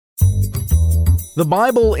The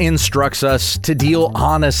Bible instructs us to deal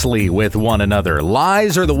honestly with one another.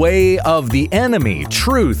 Lies are the way of the enemy.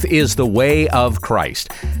 Truth is the way of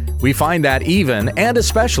Christ. We find that even and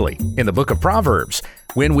especially in the book of Proverbs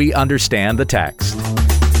when we understand the text.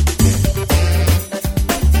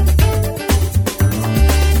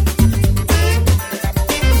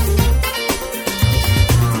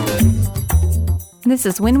 This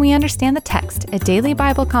is When We Understand the Text, a daily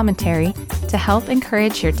Bible commentary to help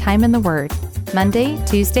encourage your time in the Word. Monday,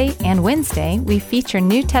 Tuesday, and Wednesday, we feature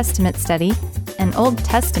New Testament study, an Old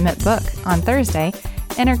Testament book on Thursday,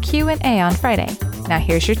 and our Q&A on Friday. Now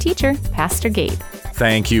here's your teacher, Pastor Gabe.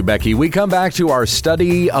 Thank you, Becky. We come back to our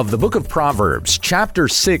study of the book of Proverbs, chapter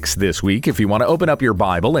 6 this week, if you want to open up your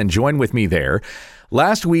Bible and join with me there.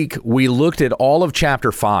 Last week, we looked at all of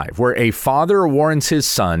chapter 5, where a father warns his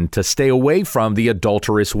son to stay away from the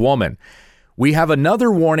adulterous woman. We have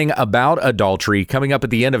another warning about adultery coming up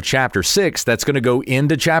at the end of chapter 6 that's going to go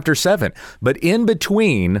into chapter 7. But in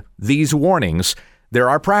between these warnings, there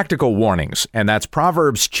are practical warnings, and that's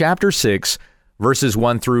Proverbs chapter 6, verses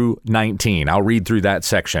 1 through 19. I'll read through that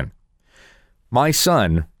section. My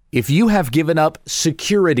son, if you have given up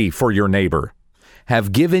security for your neighbor,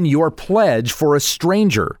 have given your pledge for a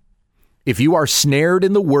stranger, if you are snared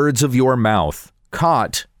in the words of your mouth,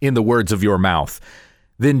 caught in the words of your mouth,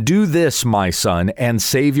 then do this, my son, and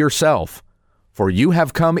save yourself, for you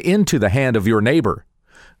have come into the hand of your neighbor.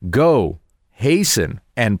 Go, hasten,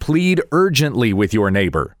 and plead urgently with your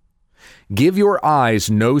neighbor. Give your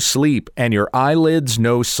eyes no sleep and your eyelids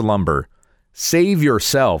no slumber. Save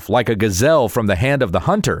yourself like a gazelle from the hand of the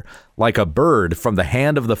hunter, like a bird from the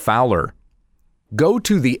hand of the fowler. Go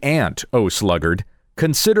to the ant, O sluggard,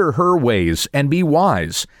 consider her ways and be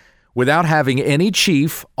wise. Without having any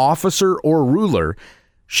chief, officer, or ruler,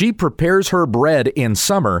 she prepares her bread in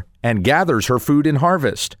summer and gathers her food in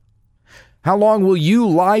harvest. How long will you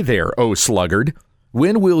lie there, O sluggard?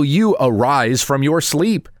 When will you arise from your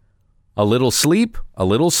sleep? A little sleep, a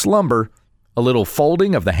little slumber, a little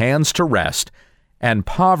folding of the hands to rest, and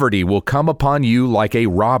poverty will come upon you like a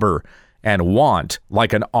robber, and want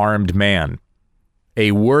like an armed man.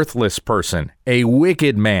 A worthless person, a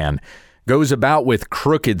wicked man, goes about with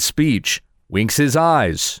crooked speech, winks his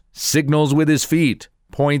eyes, signals with his feet,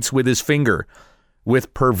 points with his finger,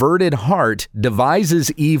 with perverted heart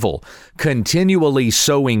devises evil, continually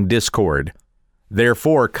sowing discord.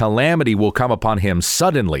 Therefore, calamity will come upon him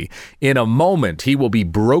suddenly. In a moment, he will be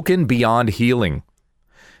broken beyond healing.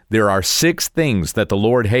 There are 6 things that the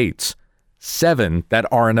Lord hates, 7 that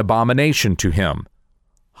are an abomination to him: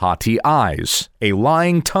 haughty eyes, a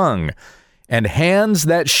lying tongue, and hands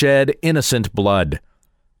that shed innocent blood,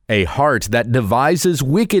 a heart that devises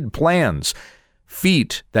wicked plans,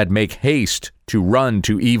 feet that make haste to run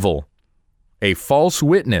to evil, a false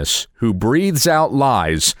witness who breathes out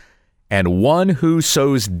lies, and one who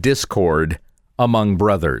sows discord among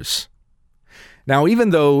brothers. Now, even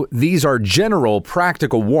though these are general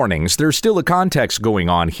practical warnings, there's still a context going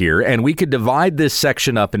on here, and we could divide this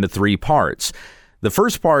section up into 3 parts. The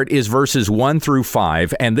first part is verses 1 through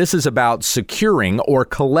 5, and this is about securing or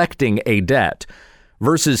collecting a debt.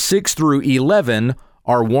 Verses 6 through 11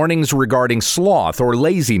 are warnings regarding sloth or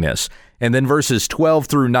laziness, and then verses 12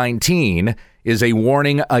 through 19 is a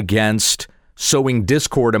warning against sowing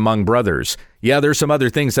discord among brothers. Yeah, there's some other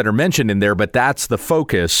things that are mentioned in there, but that's the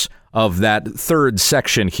focus of that third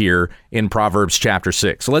section here in Proverbs chapter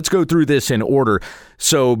 6. So let's go through this in order.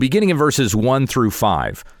 So beginning in verses 1 through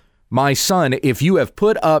 5. My son, if you have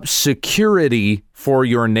put up security for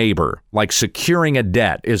your neighbor, like securing a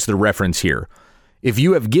debt is the reference here. If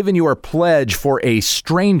you have given your pledge for a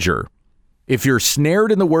stranger, if you're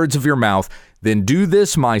snared in the words of your mouth, then do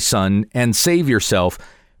this, my son, and save yourself.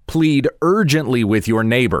 Plead urgently with your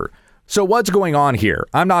neighbor. So what's going on here?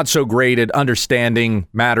 I'm not so great at understanding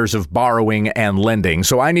matters of borrowing and lending,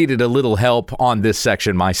 so I needed a little help on this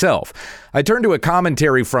section myself. I turned to a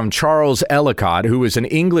commentary from Charles Ellicott, who was an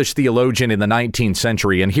English theologian in the 19th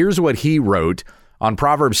century, and here's what he wrote on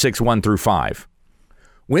Proverbs 6, 1 through 5.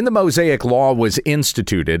 When the Mosaic Law was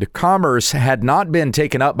instituted, commerce had not been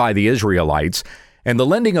taken up by the Israelites, and the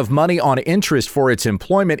lending of money on interest for its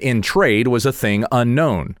employment in trade was a thing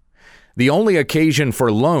unknown. The only occasion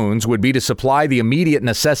for loans would be to supply the immediate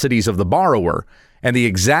necessities of the borrower, and the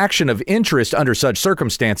exaction of interest under such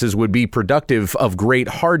circumstances would be productive of great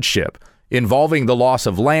hardship, involving the loss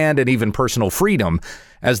of land and even personal freedom,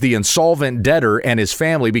 as the insolvent debtor and his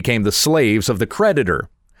family became the slaves of the creditor.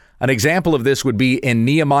 An example of this would be in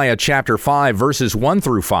Nehemiah chapter 5, verses 1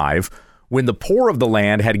 through 5, when the poor of the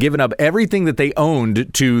land had given up everything that they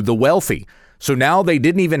owned to the wealthy. So now they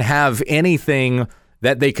didn't even have anything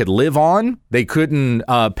that they could live on. They couldn't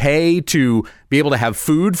pay to be able to have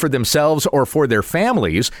food for themselves or for their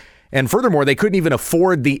families. And furthermore, they couldn't even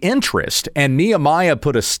afford the interest. And Nehemiah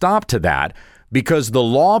put a stop to that because the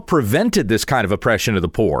law prevented this kind of oppression of the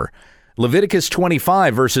poor. Leviticus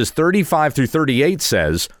 25 verses 35 through 38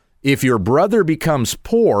 says, "If your brother becomes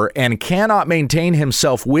poor and cannot maintain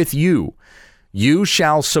himself with you, you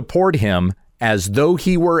shall support him as though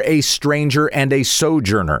he were a stranger and a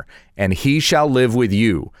sojourner, and he shall live with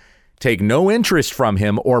you. Take no interest from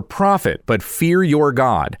him or profit, but fear your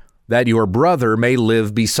God, that your brother may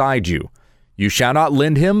live beside you. You shall not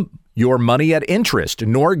lend him your money at interest,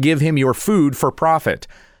 nor give him your food for profit.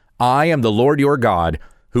 I am the Lord your God,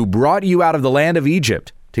 who brought you out of the land of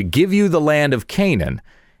Egypt to give you the land of Canaan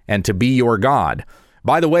and to be your God."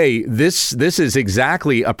 By the way, this is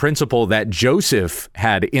exactly a principle that Joseph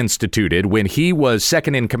had instituted when he was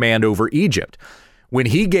second in command over Egypt. When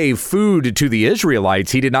he gave food to the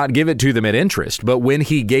Israelites, he did not give it to them at interest. But when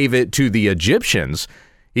he gave it to the Egyptians,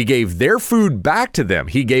 he gave their food back to them.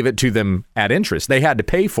 He gave it to them at interest. They had to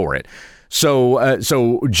pay for it. So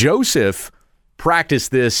Joseph practiced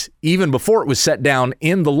this even before it was set down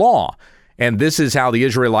in the law. And this is how the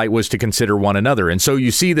Israelite was to consider one another. And so you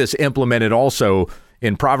see this implemented also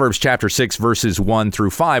in Proverbs chapter 6, verses 1 through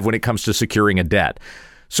 5, when it comes to securing a debt.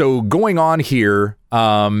 So going on here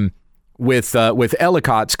with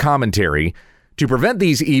Ellicott's commentary, to prevent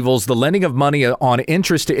these evils, the lending of money on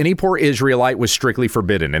interest to any poor Israelite was strictly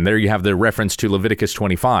forbidden. And there you have the reference to Leviticus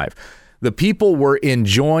 25. The people were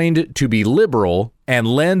enjoined to be liberal and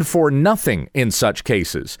lend for nothing in such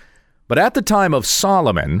cases. But at the time of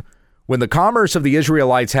Solomon, when the commerce of the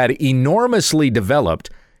Israelites had enormously developed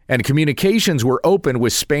and communications were open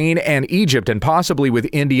with Spain and Egypt and possibly with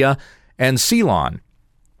India and Ceylon,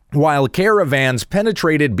 while caravans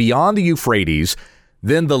penetrated beyond the Euphrates,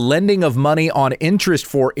 then the lending of money on interest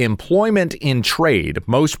for employment in trade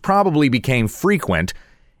most probably became frequent,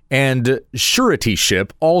 and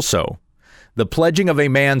suretyship also, the pledging of a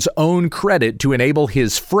man's own credit to enable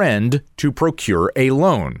his friend to procure a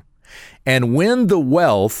loan. And when the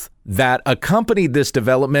wealth that accompanied this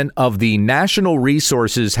development of the national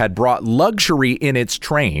resources had brought luxury in its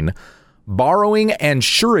train, borrowing and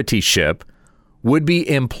suretyship would be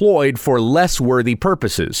employed for less worthy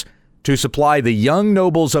purposes, to supply the young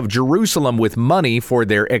nobles of Jerusalem with money for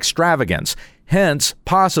their extravagance. Hence,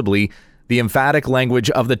 possibly, the emphatic language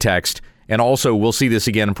of the text. And also, we'll see this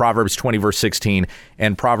again in Proverbs 20, verse 16,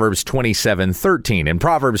 and Proverbs 27, 13. In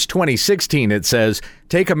Proverbs 20, 16, it says,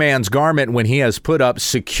 "Take a man's garment when he has put up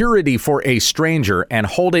security for a stranger, and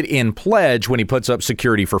hold it in pledge when he puts up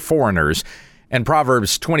security for foreigners." And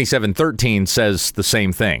Proverbs 27:13 says the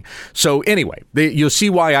same thing. So anyway, you'll see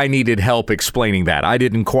why I needed help explaining that. I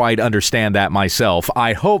didn't quite understand that myself.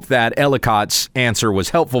 I hope that Ellicott's answer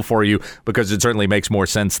was helpful for you, because it certainly makes more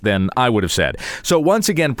sense than I would have said. So once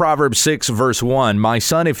again, Proverbs 6, verse 1, "My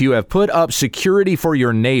son, if you have put up security for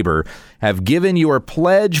your neighbor, have given your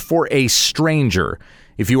pledge for a stranger,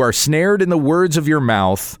 if you are snared in the words of your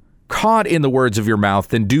mouth, caught in the words of your mouth,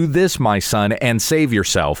 then do this, my son, and save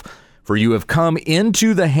yourself. For you have come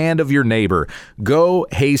into the hand of your neighbor. Go,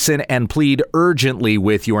 hasten, and plead urgently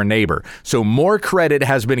with your neighbor." So more credit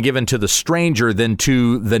has been given to the stranger than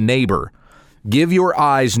to the neighbor. "Give your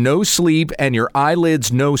eyes no sleep and your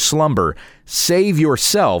eyelids no slumber. Save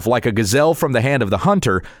yourself like a gazelle from the hand of the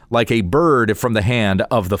hunter, like a bird from the hand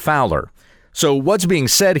of the fowler." So what's being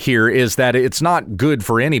said here is that it's not good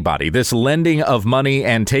for anybody. This lending of money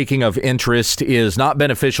and taking of interest is not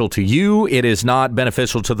beneficial to you. It is not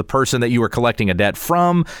beneficial to the person that you are collecting a debt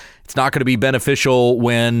from. It's not going to be beneficial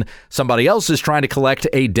when somebody else is trying to collect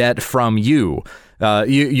a debt from you.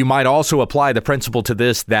 You might also apply the principle to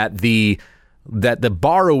this, that the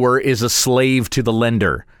borrower is a slave to the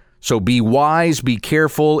lender. So be wise, be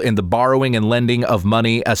careful in the borrowing and lending of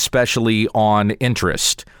money, especially on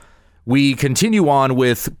interest. We continue on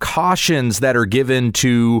with cautions that are given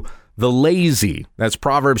to the lazy. That's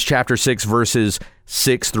Proverbs chapter 6, verses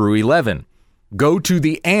 6 through 11. "Go to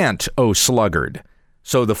the ant, O sluggard."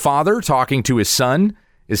 So the father talking to his son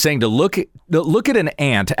is saying to look at an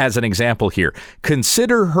ant as an example here.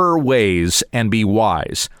 "Consider her ways and be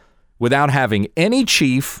wise. Without having any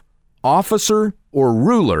chief, officer, or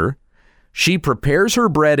ruler, she prepares her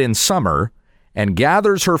bread in summer and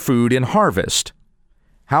gathers her food in harvest.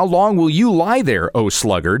 How long will you lie there, O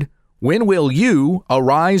sluggard? When will you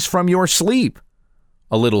arise from your sleep?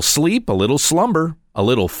 A little sleep, a little slumber, a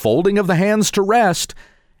little folding of the hands to rest,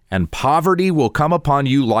 and poverty will come upon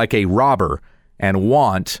you like a robber, and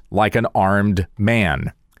want like an armed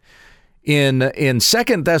man." In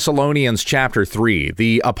 2 Thessalonians chapter 3,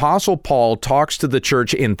 the Apostle Paul talks to the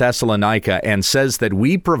church in Thessalonica and says that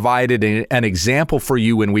we provided an example for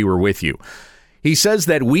you when we were with you. He says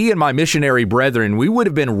that we and my missionary brethren, we would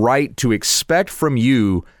have been right to expect from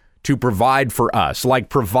you to provide for us, like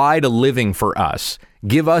provide a living for us.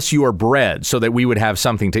 Give us your bread so that we would have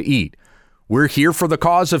something to eat. We're here for the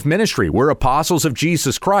cause of ministry. We're apostles of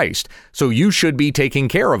Jesus Christ. So you should be taking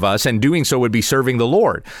care of us, and doing so would be serving the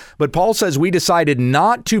Lord. But Paul says we decided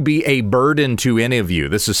not to be a burden to any of you.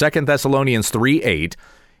 This is 2 Thessalonians 3:8.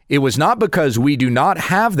 It was not because we do not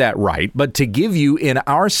have that right, but to give you in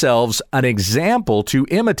ourselves an example to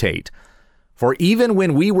imitate. For even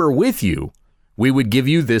when we were with you, we would give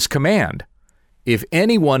you this command. If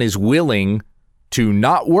anyone is willing to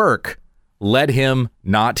not work, let him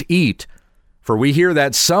not eat. For we hear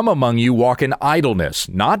that some among you walk in idleness,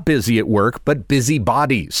 not busy at work, but busy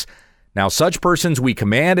bodies. Now such persons we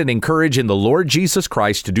command and encourage in the Lord Jesus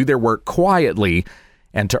Christ to do their work quietly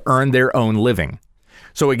and to earn their own living.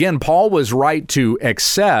 So again, Paul was right to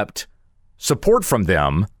accept support from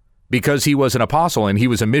them because he was an apostle and he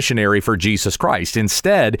was a missionary for Jesus Christ.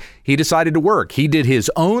 Instead, he decided to work. He did his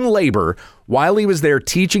own labor while he was there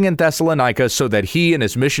teaching in Thessalonica so that he and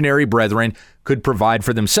his missionary brethren could provide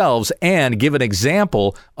for themselves and give an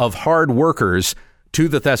example of hard workers to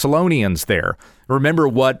the Thessalonians there. Remember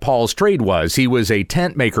what Paul's trade was. He was a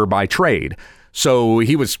tent maker by trade. So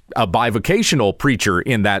he was a bivocational preacher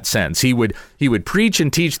in that sense. He would preach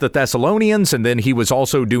and teach the Thessalonians, and then he was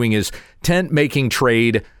also doing his tent making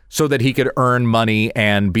trade so that he could earn money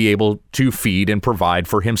and be able to feed and provide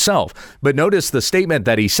for himself. But notice the statement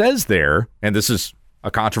that he says there, and this is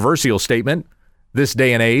a controversial statement this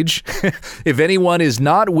day and age. If anyone is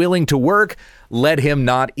not willing to work, let him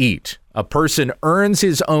not eat. A person earns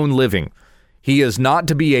his own living. He is not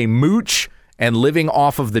to be a mooch and living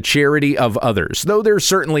off of the charity of others. Though there's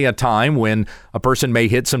certainly a time when a person may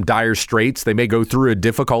hit some dire straits, they may go through a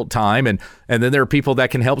difficult time, and then there are people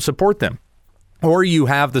that can help support them. Or you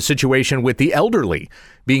have the situation with the elderly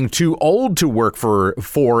being too old to work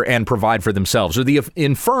for and provide for themselves, or the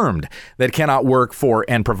infirmed that cannot work for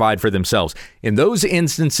and provide for themselves. In those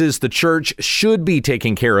instances, the church should be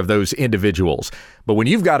taking care of those individuals. But when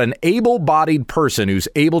you've got an able-bodied person who's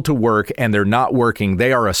able to work and they're not working,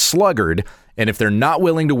 they are a sluggard. And if they're not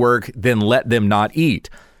willing to work, then let them not eat.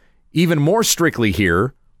 Even more strictly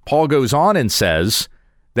here, Paul goes on and says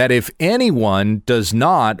that if anyone does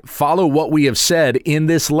not follow what we have said in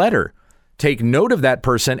this letter, take note of that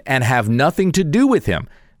person and have nothing to do with him,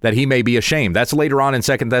 that he may be ashamed. That's later on in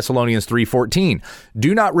 2 Thessalonians 3:14.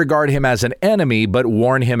 Do not regard him as an enemy, but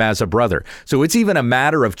warn him as a brother. So it's even a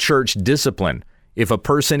matter of church discipline if a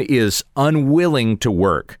person is unwilling to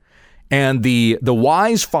work. And the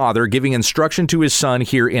wise father giving instruction to his son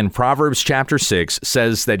here in Proverbs chapter 6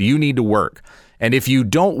 says that you need to work. And if you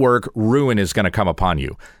don't work, ruin is going to come upon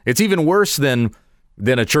you. It's even worse than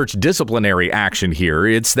a church disciplinary action here.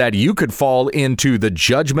 It's that you could fall into the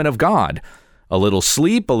judgment of God. A little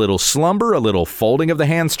sleep, a little slumber, a little folding of the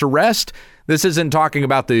hands to rest. This isn't talking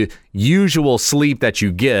about the usual sleep that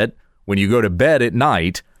you get when you go to bed at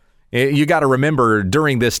night. You got to remember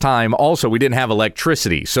during this time also we didn't have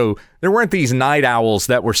electricity. So there weren't these night owls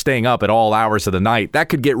that were staying up at all hours of the night. That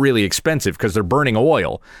could get really expensive because they're burning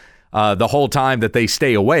oil the whole time that they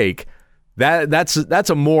stay awake. That's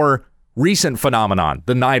a more recent phenomenon,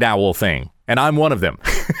 the night owl thing. And I'm one of them.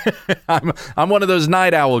 I'm one of those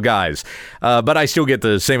night owl guys. But I still get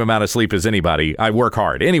the same amount of sleep as anybody. I work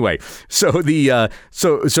hard. Anyway, so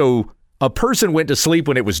so a person went to sleep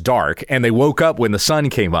when it was dark and they woke up when the sun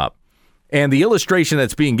came up. And the illustration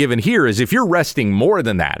that's being given here is if you're resting more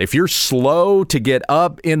than that, if you're slow to get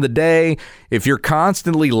up in the day, if you're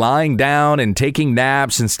constantly lying down and taking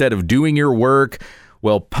naps instead of doing your work,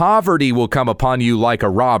 well, poverty will come upon you like a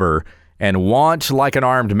robber and want like an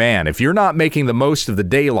armed man. If you're not making the most of the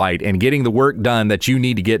daylight and getting the work done that you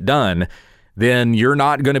need to get done, then you're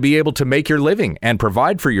not going to be able to make your living and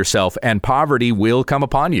provide for yourself, and poverty will come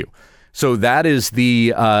upon you. So that is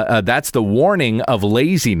that's the warning of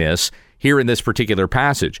laziness here in this particular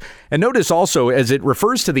passage. And notice also, as it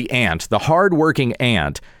refers to the ant, the hardworking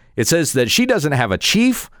ant, it says that she doesn't have a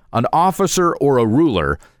chief, an officer, or a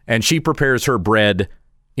ruler, and she prepares her bread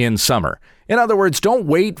in summer. In other words, don't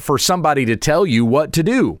wait for somebody to tell you what to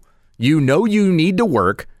do. You know you need to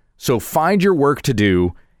work, so find your work to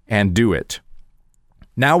do and do it.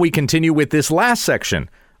 Now we continue with this last section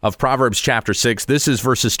of Proverbs chapter 6. This is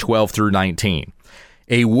verses 12 through 19.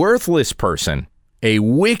 A worthless person, a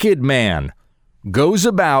wicked man, goes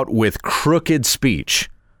about with crooked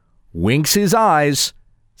speech, winks his eyes,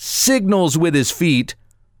 signals with his feet,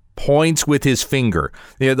 points with his finger.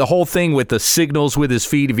 The whole thing with the signals with his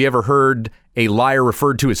feet. Have you ever heard a liar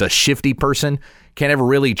referred to as a shifty person? Can't ever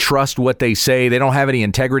really trust what they say. They don't have any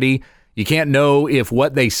integrity. You can't know if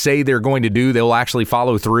what they say they're going to do, they'll actually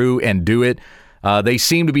follow through and do it. They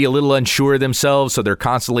seem to be a little unsure of themselves, so they're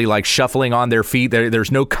constantly like shuffling on their feet.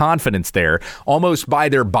 There's no confidence there. Almost by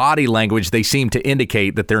their body language, they seem to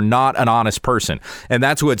indicate that they're not an honest person. And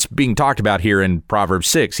that's what's being talked about here in Proverbs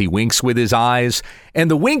 6. He winks with his eyes. And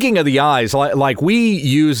the winking of the eyes, like we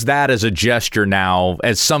use that as a gesture now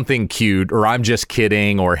as something cute, or I'm just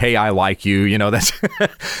kidding, or hey, I like you. You know, that's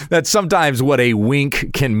sometimes what a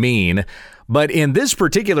wink can mean. But in this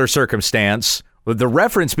particular circumstance, the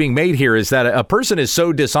reference being made here is that a person is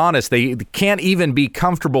so dishonest, they can't even be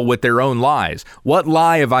comfortable with their own lies. What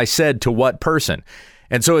lie have I said to what person?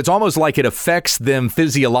 And so it's almost like it affects them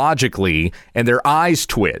physiologically and their eyes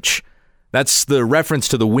twitch. That's the reference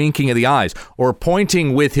to the winking of the eyes, or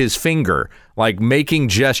pointing with his finger, like making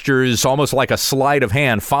gestures, almost like a sleight of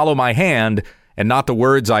hand. Follow my hand and not the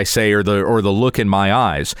words I say or the look in my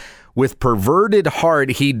eyes. With perverted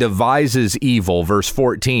heart, he devises evil. Verse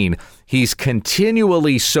 14, he's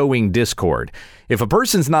continually sowing discord. If a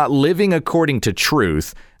person's not living according to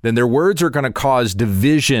truth, then their words are going to cause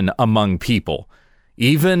division among people,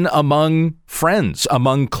 even among friends,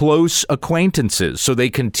 among close acquaintances. So they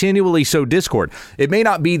continually sow discord. It may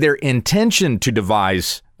not be their intention to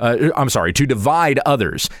divide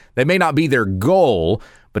others. That may not be their goal,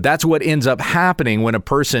 but that's what ends up happening when a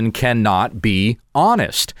person cannot be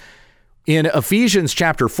honest. In Ephesians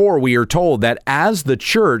chapter 4, we are told that as the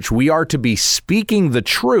church, we are to be speaking the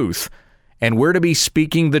truth, and we're to be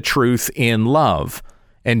speaking the truth in love.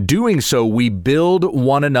 And doing so, we build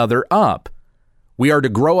one another up. We are to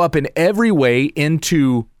grow up in every way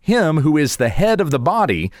into him who is the head of the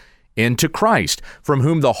body, into Christ, from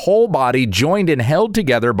whom the whole body, joined and held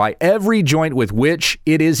together by every joint with which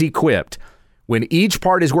it is equipped, when each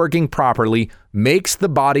part is working properly, makes the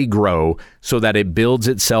body grow so that it builds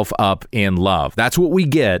itself up in love. That's what we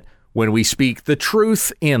get when we speak the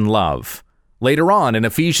truth in love. Later on in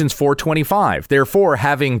Ephesians 4:25, therefore,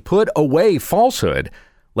 having put away falsehood,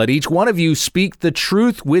 let each one of you speak the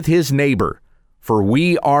truth with his neighbor, for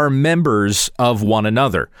we are members of one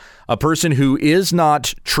another. A person who is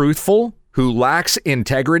not truthful, who lacks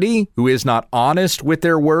integrity, who is not honest with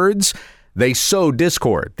their words, they sow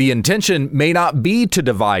discord. The intention may not be to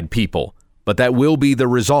divide people, but that will be the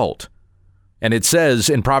result. And it says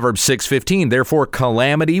in Proverbs 6:15, therefore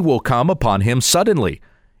calamity will come upon him suddenly.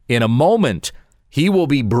 In a moment, he will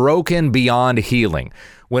be broken beyond healing.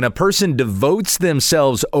 When a person devotes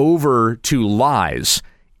themselves over to lies,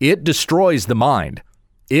 it destroys the mind.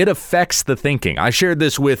 It affects the thinking. I shared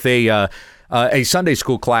this with a Sunday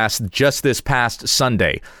school class just this past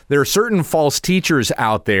Sunday. There are certain false teachers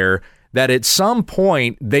out there that at some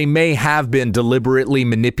point they may have been deliberately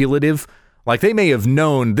manipulative. Like they may have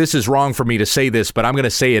known this is wrong for me to say this, but I'm going to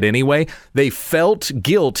say it anyway. They felt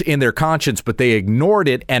guilt in their conscience, but they ignored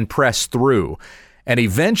it and pressed through. And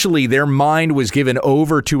eventually their mind was given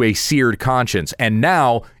over to a seared conscience. And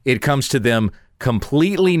now it comes to them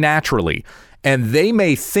completely naturally. And they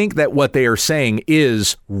may think that what they are saying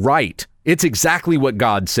is right. It's exactly what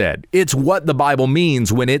God said. It's what the Bible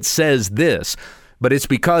means when it says this. But it's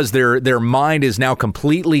because their mind is now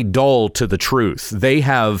completely dull to the truth.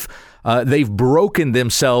 They've broken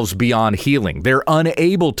themselves beyond healing. They're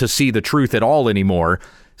unable to see the truth at all anymore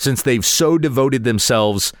since they've so devoted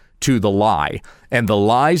themselves to the lie. And the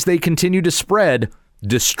lies they continue to spread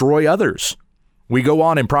destroy others. We go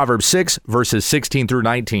on in Proverbs 6, verses 16 through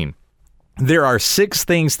 19. There are 6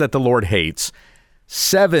 things that the Lord hates,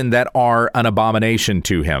 7 that are an abomination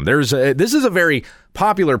to him. This is a very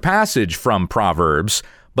popular passage from Proverbs,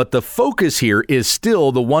 but the focus here is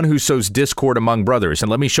still the one who sows discord among brothers. And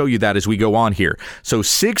let me show you that as we go on here. So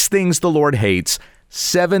 6 things the Lord hates,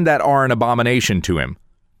 7 that are an abomination to him.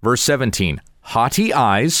 Verse 17, haughty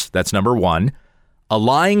eyes, that's number 1. A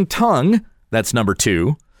lying tongue, that's number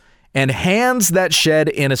 2. And hands that shed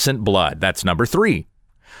innocent blood, that's number 3.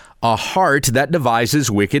 A heart that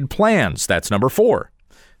devises wicked plans. That's number 4.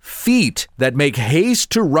 Feet that make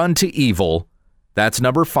haste to run to evil. That's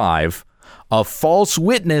number 5. A false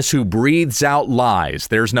witness who breathes out lies.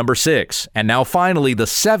 There's number 6. And now finally, the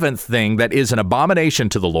 7th thing that is an abomination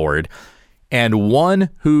to the Lord, and one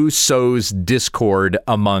who sows discord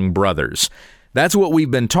among brothers. That's what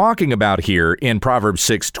we've been talking about here in Proverbs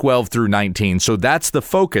 6:12 through 19. So that's the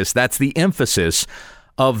focus. That's the emphasis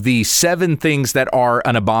of the 7 things that are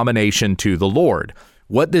an abomination to the Lord.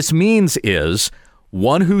 What this means is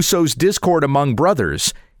one who sows discord among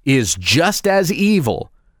brothers is just as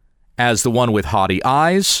evil as the one with haughty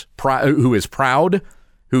eyes, who is proud,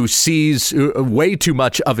 who sees way too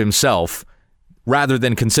much of himself rather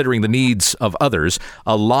than considering the needs of others,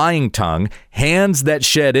 a lying tongue, hands that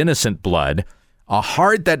shed innocent blood, a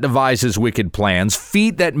heart that devises wicked plans,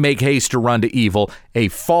 feet that make haste to run to evil, a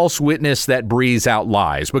false witness that breathes out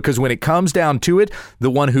lies. Because when it comes down to it, the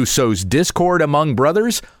one who sows discord among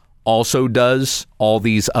brothers also does all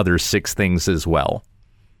these other 6 things as well.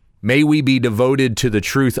 May we be devoted to the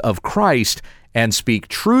truth of Christ and speak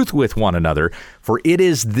truth with one another, for it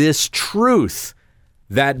is this truth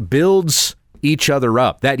that builds each other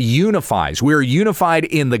up, that unifies. We're unified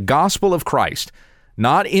in the gospel of Christ,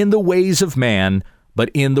 not in the ways of man,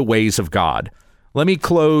 but in the ways of God. Let me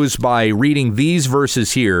close by reading these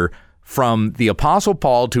verses here from the Apostle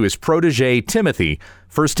Paul to his protege Timothy,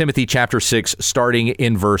 1 Timothy chapter 6, starting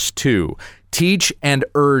in verse 2. Teach and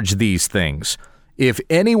urge these things. If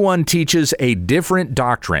anyone teaches a different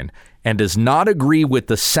doctrine and does not agree with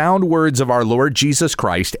the sound words of our Lord Jesus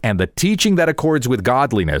Christ and the teaching that accords with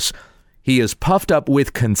godliness, he is puffed up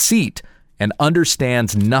with conceit and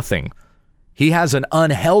understands nothing. He has an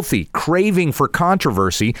unhealthy craving for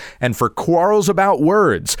controversy and for quarrels about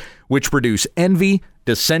words, which produce envy,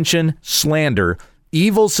 dissension, slander,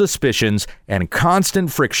 evil suspicions, and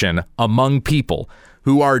constant friction among people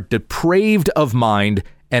who are depraved of mind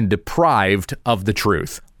and deprived of the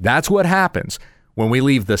truth. That's what happens when we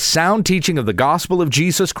leave the sound teaching of the gospel of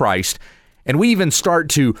Jesus Christ, and we even start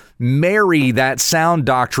to marry that sound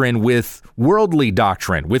doctrine with worldly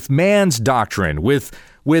doctrine, with man's doctrine, with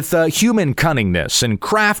human cunningness and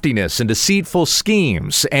craftiness and deceitful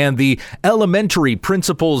schemes and the elementary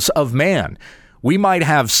principles of man. We might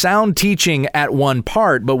have sound teaching at one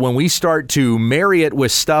part, but when we start to marry it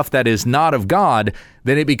with stuff that is not of God,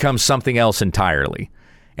 then it becomes something else entirely.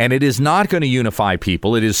 And it is not going to unify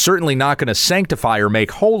people. It is certainly not going to sanctify or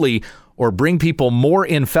make holy or bring people more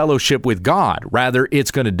in fellowship with God. Rather,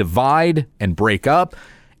 it's going to divide and break up.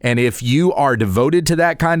 And if you are devoted to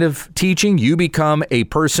that kind of teaching, you become a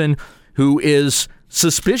person who is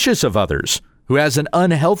suspicious of others, who has an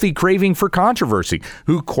unhealthy craving for controversy,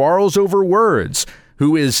 who quarrels over words,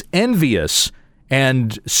 who is envious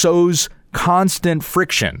and sows constant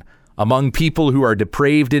friction among people who are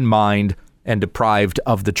depraved in mind and deprived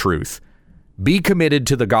of the truth. Be committed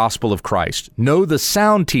to the gospel of Christ. Know the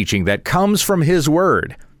sound teaching that comes from his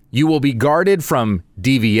word. You will be guarded from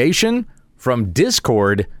deviation, from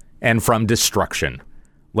discord, and from destruction.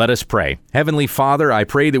 Let us pray. Heavenly Father, I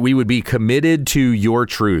pray that we would be committed to your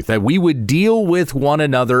truth, that we would deal with one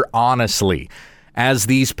another honestly, as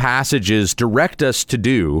these passages direct us to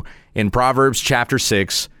do in Proverbs chapter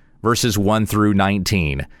 6, verses 1 through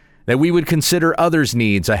 19. That we would consider others'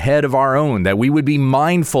 needs ahead of our own, that we would be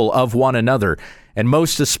mindful of one another, and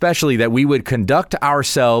most especially that we would conduct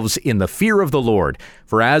ourselves in the fear of the Lord.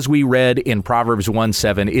 For as we read in Proverbs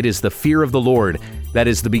 1:7, it is the fear of the Lord that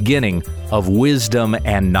is the beginning of wisdom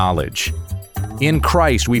and knowledge. In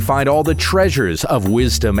Christ, we find all the treasures of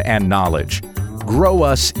wisdom and knowledge. Grow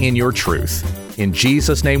us in your truth. In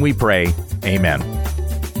Jesus' name we pray, amen.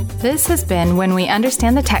 This has been When We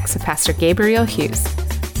Understand the Text with Pastor Gabriel Hughes.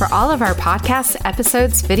 For all of our podcasts,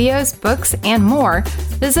 episodes, videos, books, and more,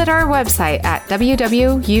 visit our website at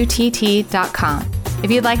www.utt.com. If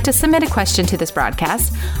you'd like to submit a question to this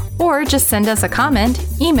broadcast, or just send us a comment,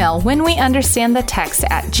 email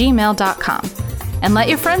whenweunderstandthetext@gmail.com. And let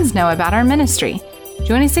your friends know about our ministry.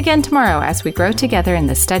 Join us again tomorrow as we grow together in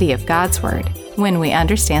the study of God's Word, when we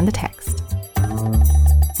understand the text.